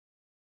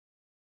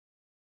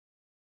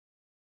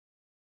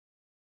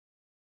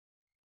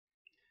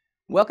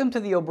Welcome to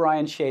the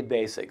O'Brien Shade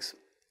Basics.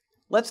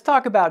 Let's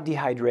talk about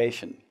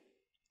dehydration.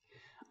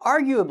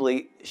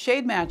 Arguably,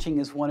 shade matching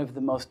is one of the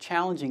most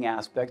challenging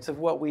aspects of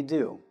what we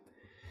do.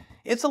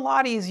 It's a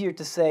lot easier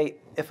to say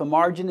if a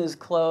margin is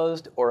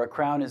closed or a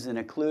crown is in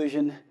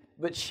occlusion,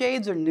 but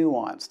shades are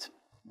nuanced.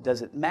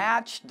 Does it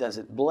match, does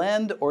it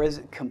blend, or is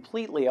it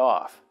completely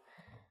off?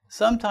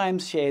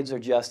 Sometimes shades are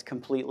just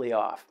completely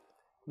off,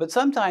 but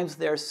sometimes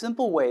there are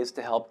simple ways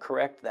to help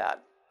correct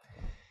that.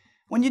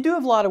 When you do a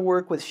lot of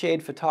work with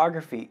shade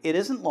photography, it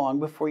isn't long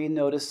before you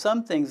notice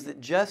some things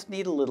that just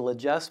need a little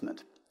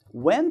adjustment.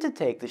 When to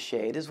take the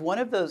shade is one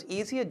of those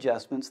easy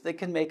adjustments that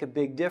can make a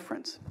big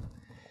difference.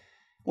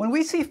 When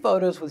we see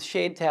photos with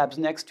shade tabs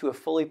next to a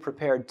fully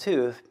prepared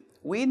tooth,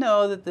 we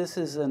know that this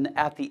is an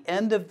at the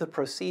end of the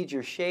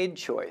procedure shade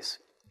choice.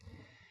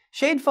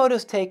 Shade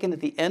photos taken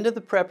at the end of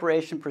the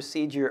preparation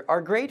procedure are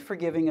great for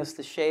giving us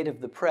the shade of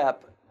the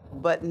prep,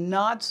 but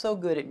not so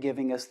good at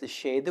giving us the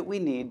shade that we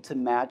need to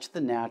match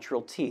the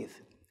natural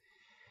teeth.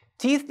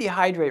 Teeth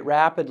dehydrate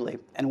rapidly,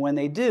 and when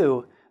they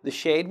do, the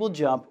shade will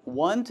jump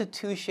 1 to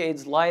 2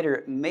 shades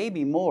lighter,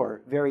 maybe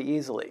more, very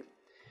easily.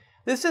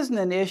 This isn't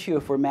an issue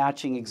if we're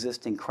matching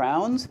existing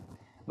crowns,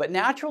 but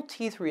natural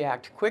teeth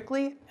react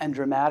quickly and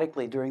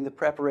dramatically during the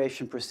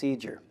preparation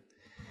procedure.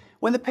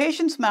 When the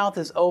patient's mouth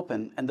is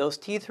open and those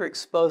teeth are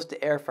exposed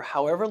to air for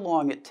however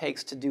long it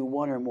takes to do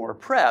one or more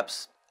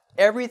preps,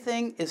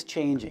 everything is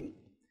changing.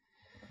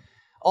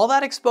 All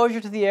that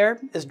exposure to the air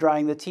is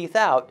drying the teeth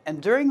out,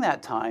 and during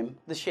that time,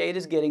 the shade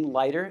is getting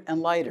lighter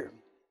and lighter.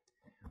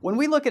 When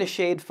we look at a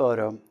shade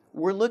photo,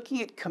 we're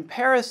looking at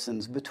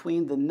comparisons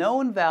between the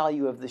known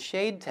value of the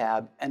shade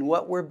tab and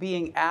what we're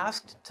being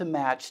asked to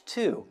match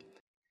to.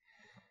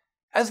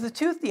 As the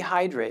tooth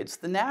dehydrates,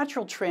 the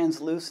natural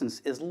translucence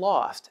is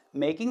lost,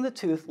 making the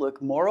tooth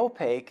look more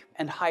opaque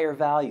and higher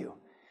value.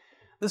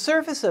 The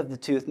surface of the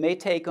tooth may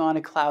take on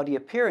a cloudy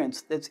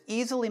appearance that's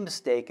easily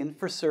mistaken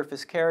for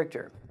surface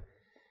character.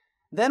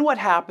 Then what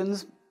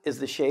happens is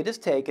the shade is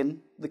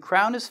taken, the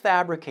crown is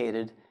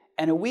fabricated,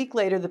 and a week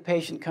later the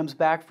patient comes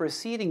back for a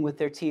seating with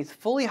their teeth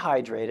fully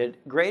hydrated,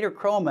 greater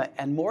chroma,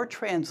 and more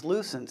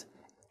translucent,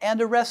 and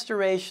a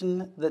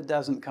restoration that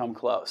doesn't come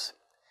close.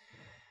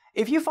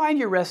 If you find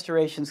your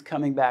restorations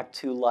coming back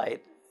too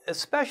light,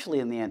 especially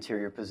in the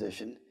anterior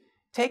position,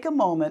 take a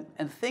moment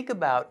and think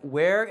about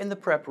where in the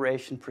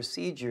preparation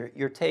procedure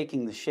you're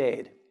taking the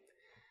shade.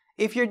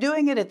 If you're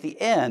doing it at the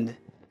end,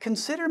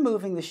 consider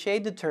moving the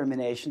shade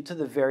determination to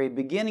the very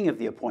beginning of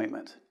the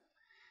appointment.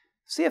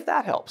 See if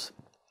that helps.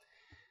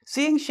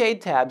 Seeing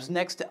shade tabs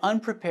next to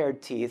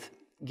unprepared teeth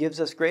gives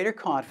us greater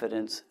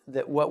confidence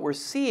that what we're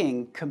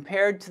seeing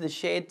compared to the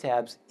shade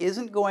tabs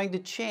isn't going to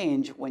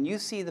change when you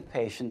see the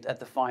patient at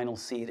the final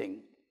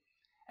seating.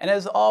 And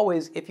as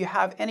always, if you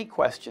have any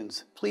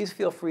questions, please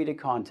feel free to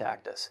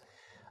contact us.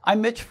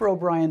 I'm Mitch for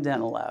O'Brien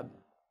Dental Lab.